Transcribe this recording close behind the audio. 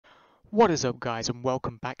What is up guys, and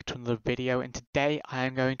welcome back to another video, and today I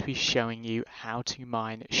am going to be showing you how to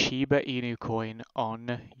mine Shiba Inu coin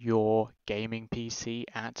on your gaming PC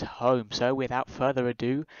at home. So without further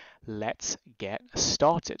ado, let's get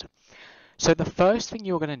started. So the first thing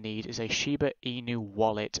you're going to need is a Shiba Inu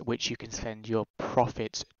wallet which you can send your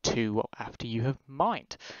profits to after you have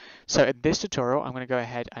mined. So in this tutorial I'm going to go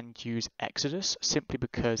ahead and use Exodus simply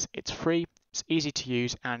because it's free, it's easy to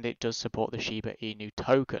use, and it does support the Shiba Inu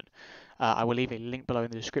token. I will leave a link below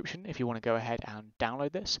in the description if you want to go ahead and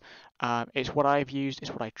download this. It's what I've used,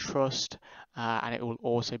 it's what I trust, and it will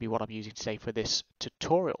also be what I'm using today for this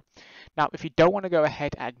tutorial. Now, if you don't want to go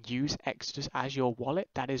ahead and use Exodus as your wallet,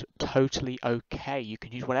 that is totally okay. You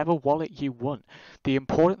can use whatever wallet you want. The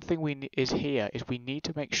important thing we need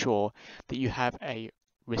to make sure that you have a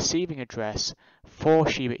receiving address for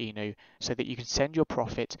Shiba Inu so that you can send your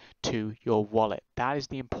profit to your wallet. That is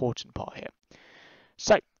the important part here.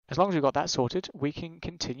 So, as long as we've got that sorted, we can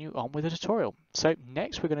continue on with the tutorial. So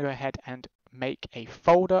next we're going to go ahead and make a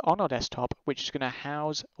folder on our desktop which is going to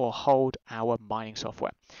house or hold our mining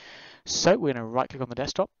software. So we're going to right click on the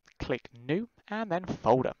desktop, click new, and then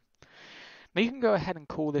folder. Now you can go ahead and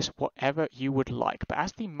call this whatever you would like, but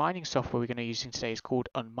as the mining software we're going to be using today is called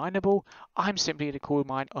Unminable, I'm simply going to call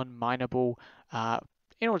mine Unminable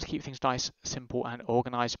in order to keep things nice, simple, and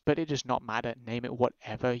organized, but it does not matter. Name it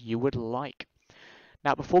whatever you would like.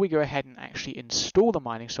 Now, before we go ahead and actually install the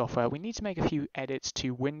mining software, we need to make a few edits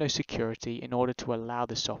to Windows security in order to allow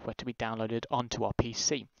this software to be downloaded onto our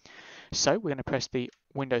PC. So we're going to press the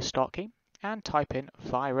Windows Start key and type in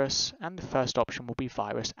virus, and the first option will be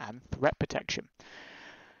virus and threat protection.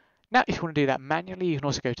 Now, if you want to do that manually, you can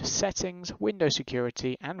also go to Settings, Windows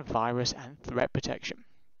Security, and Virus and Threat Protection.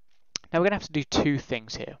 Now, we're going to have to do two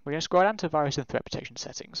things here. We're going to scroll down to Virus and Threat Protection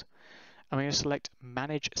Settings, and we're going to select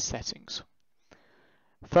Manage Settings.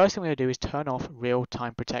 First thing we're going to do is turn off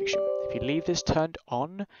real-time protection. If you leave this turned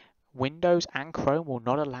on, Windows and Chrome will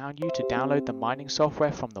not allow you to download the mining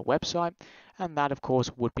software from the website, and that of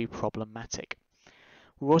course would be problematic.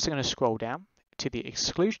 We're also going to scroll down to the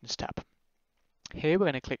Exclusions tab. Here we're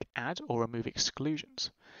going to click Add or Remove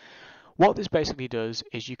Exclusions. What this basically does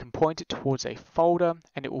is you can point it towards a folder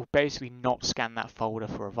and it will basically not scan that folder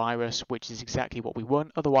for a virus, which is exactly what we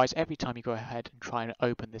want. Otherwise, every time you go ahead and try and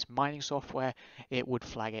open this mining software, it would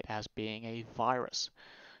flag it as being a virus.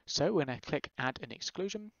 So we're going to click Add an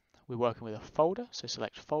Exclusion. We're working with a folder, so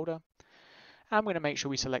select Folder. And we're going to make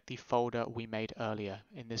sure we select the folder we made earlier.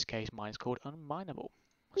 In this case, mine is called Unminable.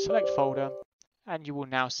 Select Folder, and you will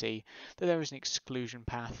now see that there is an exclusion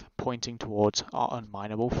path pointing towards our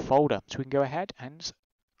Unminable folder. So we can go ahead and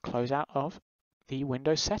close out of the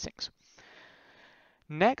Windows settings.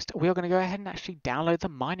 Next, we are going to go ahead and actually download the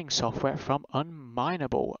mining software from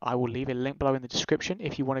Unminable. I will leave a link below in the description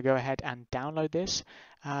if you want to go ahead and download this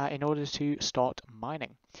in order to start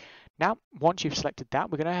mining. Now, once you've selected that,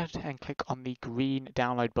 we're going to go ahead and click on the green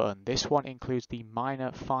download button. This one includes the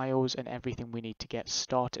miner files and everything we need to get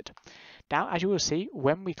started. Now, as you will see,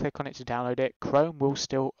 when we click on it to download it, Chrome will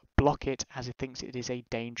still block it as it thinks it is a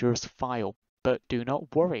dangerous file. But do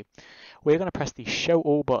not worry. We're going to press the Show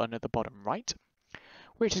All button at the bottom right,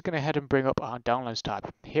 which is going to go ahead and bring up our Downloads tab.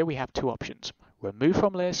 Here we have two options: Remove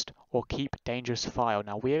from list or Keep dangerous file.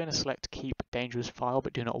 Now we are going to select Keep dangerous file,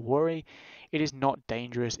 but do not worry, it is not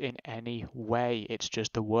dangerous in any way. It's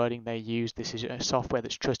just the wording they use. This is a software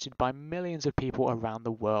that's trusted by millions of people around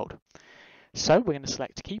the world. So we're going to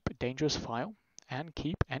select Keep dangerous file and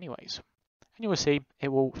Keep anyways. And you will see it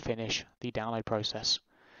will finish the download process.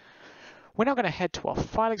 We're now going to head to our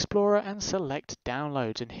File Explorer and select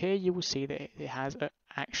Downloads, and here you will see that it has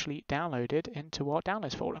actually downloaded into our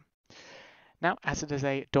Downloads folder. Now, as it is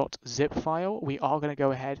a .zip file, we are going to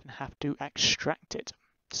go ahead and have to extract it.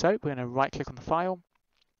 So we're going to right click on the file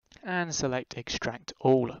and select Extract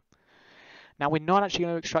All. Now, we're not actually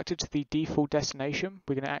going to extract it to the default destination.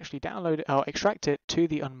 We're going to actually download it or extract it to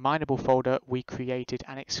the Unminable folder we created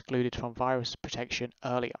and excluded from virus protection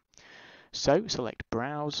earlier. So select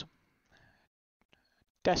Browse,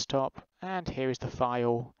 Desktop, and here is the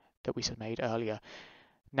file that we made earlier.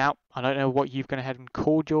 Now, I don't know what you've gone ahead and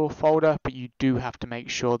called your folder, but you do have to make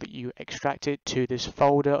sure that you extract it to this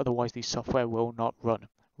folder, otherwise the software will not run.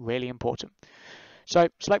 Really important. So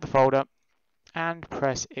select the folder and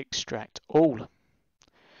press Extract All.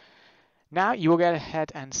 Now you will go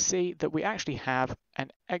ahead and see that we actually have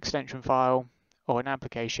an extension file or an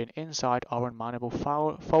application inside our Unminable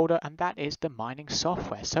file folder, and that is the mining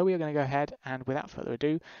software. So we are going to go ahead and, without further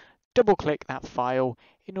ado, double click that file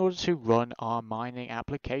in order to run our mining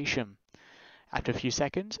application. After a few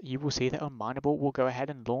seconds, you will see that Unmineable will go ahead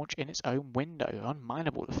and launch in its own window.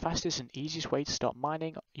 Unmineable, the fastest and easiest way to start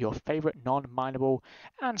mining your favorite non-mineable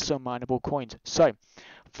and some mineable coins. So,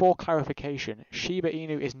 for clarification, Shiba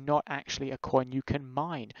Inu is not actually a coin you can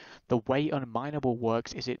mine. The way Unmineable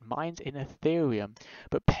works is it mines in Ethereum,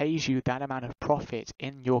 but pays you that amount of profit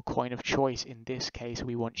in your coin of choice. In this case,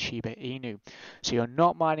 we want Shiba Inu. So you're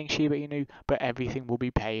not mining Shiba Inu, but everything will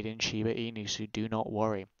be paid in Shiba Inu, so do not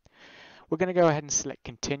worry. We're going to go ahead and select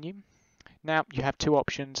continue. Now you have two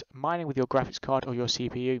options, mining with your graphics card or your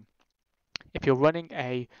CPU. If you're running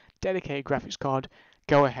a dedicated graphics card,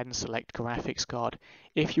 go ahead and select graphics card.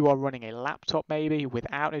 If you are running a laptop maybe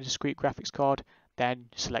without a discrete graphics card, then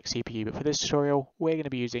select CPU. But for this tutorial, we're going to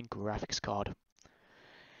be using graphics card.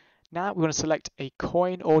 Now we're going to select a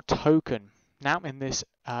coin or token. Now in this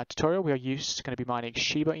tutorial, we are going to be mining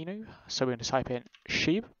Shiba Inu. So we're going to type in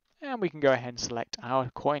SHIB, and we can go ahead and select our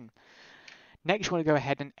coin. Next, you want to go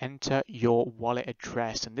ahead and enter your wallet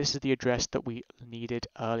address, and this is the address that we needed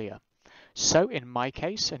earlier. So in my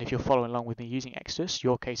case, and if you're following along with me using Exodus,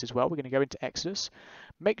 your case as well, we're going to go into Exodus,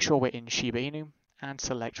 make sure we're in Shiba Inu, and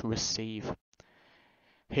select Receive.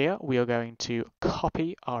 Here we are going to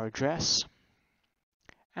copy our address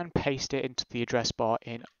and paste it into the address bar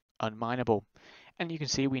in Unmineable. And you can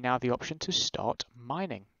see we now have the option to start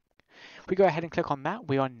mining. If we go ahead and click on that,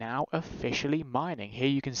 we are now officially mining. Here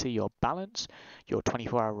you can see your balance, your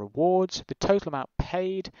 24-hour rewards, the total amount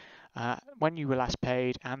paid, when you were last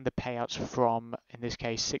paid, and the payouts from, in this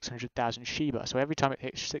case, 600,000 Shiba. So every time it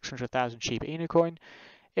hits 600,000 Shiba Inu coin,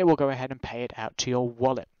 it will go ahead and pay it out to your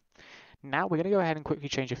wallet. Now we're going to go ahead and quickly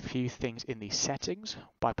change a few things in the settings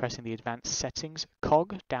by pressing the advanced settings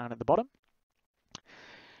cog down at the bottom.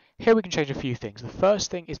 Here we can change a few things. The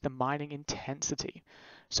first thing is the mining intensity.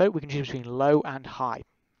 So we can choose between low and high.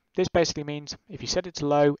 This basically means if you set it to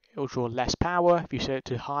low, it will draw less power. If you set it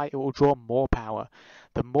to high, it will draw more power.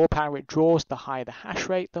 The more power it draws, the higher the hash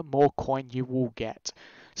rate, the more coin you will get.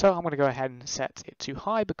 So I'm going to go ahead and set it to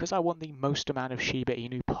high because I want the most amount of Shiba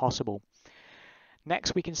Inu possible.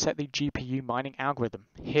 Next, we can set the GPU mining algorithm.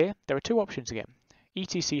 Here, there are two options again,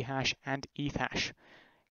 ETC hash and ETH hash.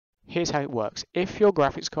 Here's how it works. If your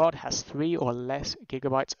graphics card has 3 or less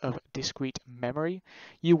gigabytes of discrete memory,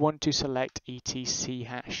 you want to select ETC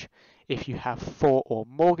hash. If you have 4 or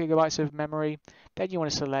more gigabytes of memory, then you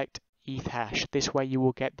want to select ETH hash. This way you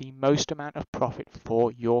will get the most amount of profit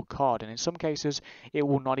for your card. And in some cases, it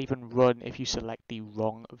will not even run if you select the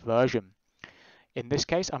wrong version. In this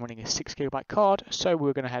case, I'm running a 6 gigabyte card, so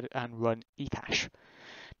we're going to head and run ETH hash.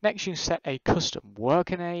 Next, you set a custom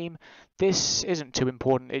worker name. This isn't too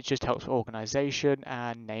important, it just helps for organization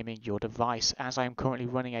and naming your device. As I am currently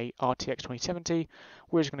running a RTX 2070,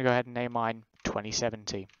 we're just going to go ahead and name mine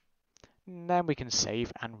 2070. And then we can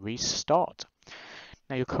save and restart.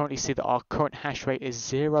 Now you'll currently see that our current hash rate is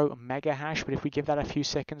 0 mega hash, but if we give that a few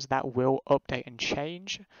seconds, that will update and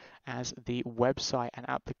change as the website and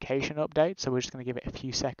application update. So we're just going to give it a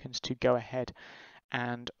few seconds to go ahead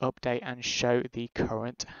and update and show the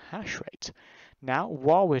current hash rate. Now,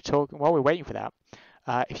 while we're waiting for that,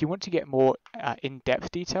 if you want to get more in-depth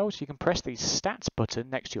details, you can press the stats button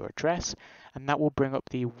next to your address, and that will bring up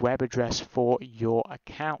the web address for your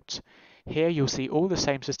account. Here you'll see all the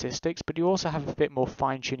same statistics, but you also have a bit more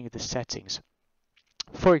fine-tuning of the settings.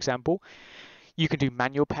 For example, you can do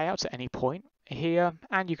manual payouts at any point here,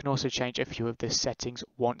 and you can also change a few of the settings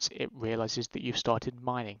once it realizes that you've started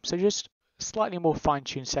mining. So just slightly more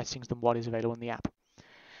fine-tuned settings than what is available in the app.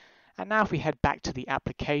 And now if we head back to the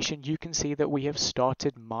application, you can see that we have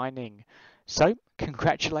started mining. So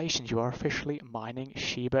congratulations, you are officially mining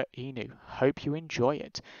Shiba Inu. Hope you enjoy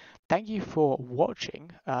it. Thank you for watching.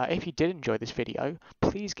 If you did enjoy this video,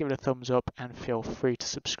 please give it a thumbs up and feel free to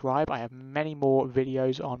subscribe. I have many more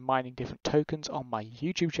videos on mining different tokens on my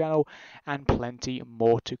YouTube channel and plenty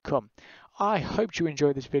more to come. I hope you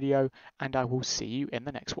enjoyed this video, and I will see you in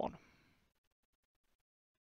the next one.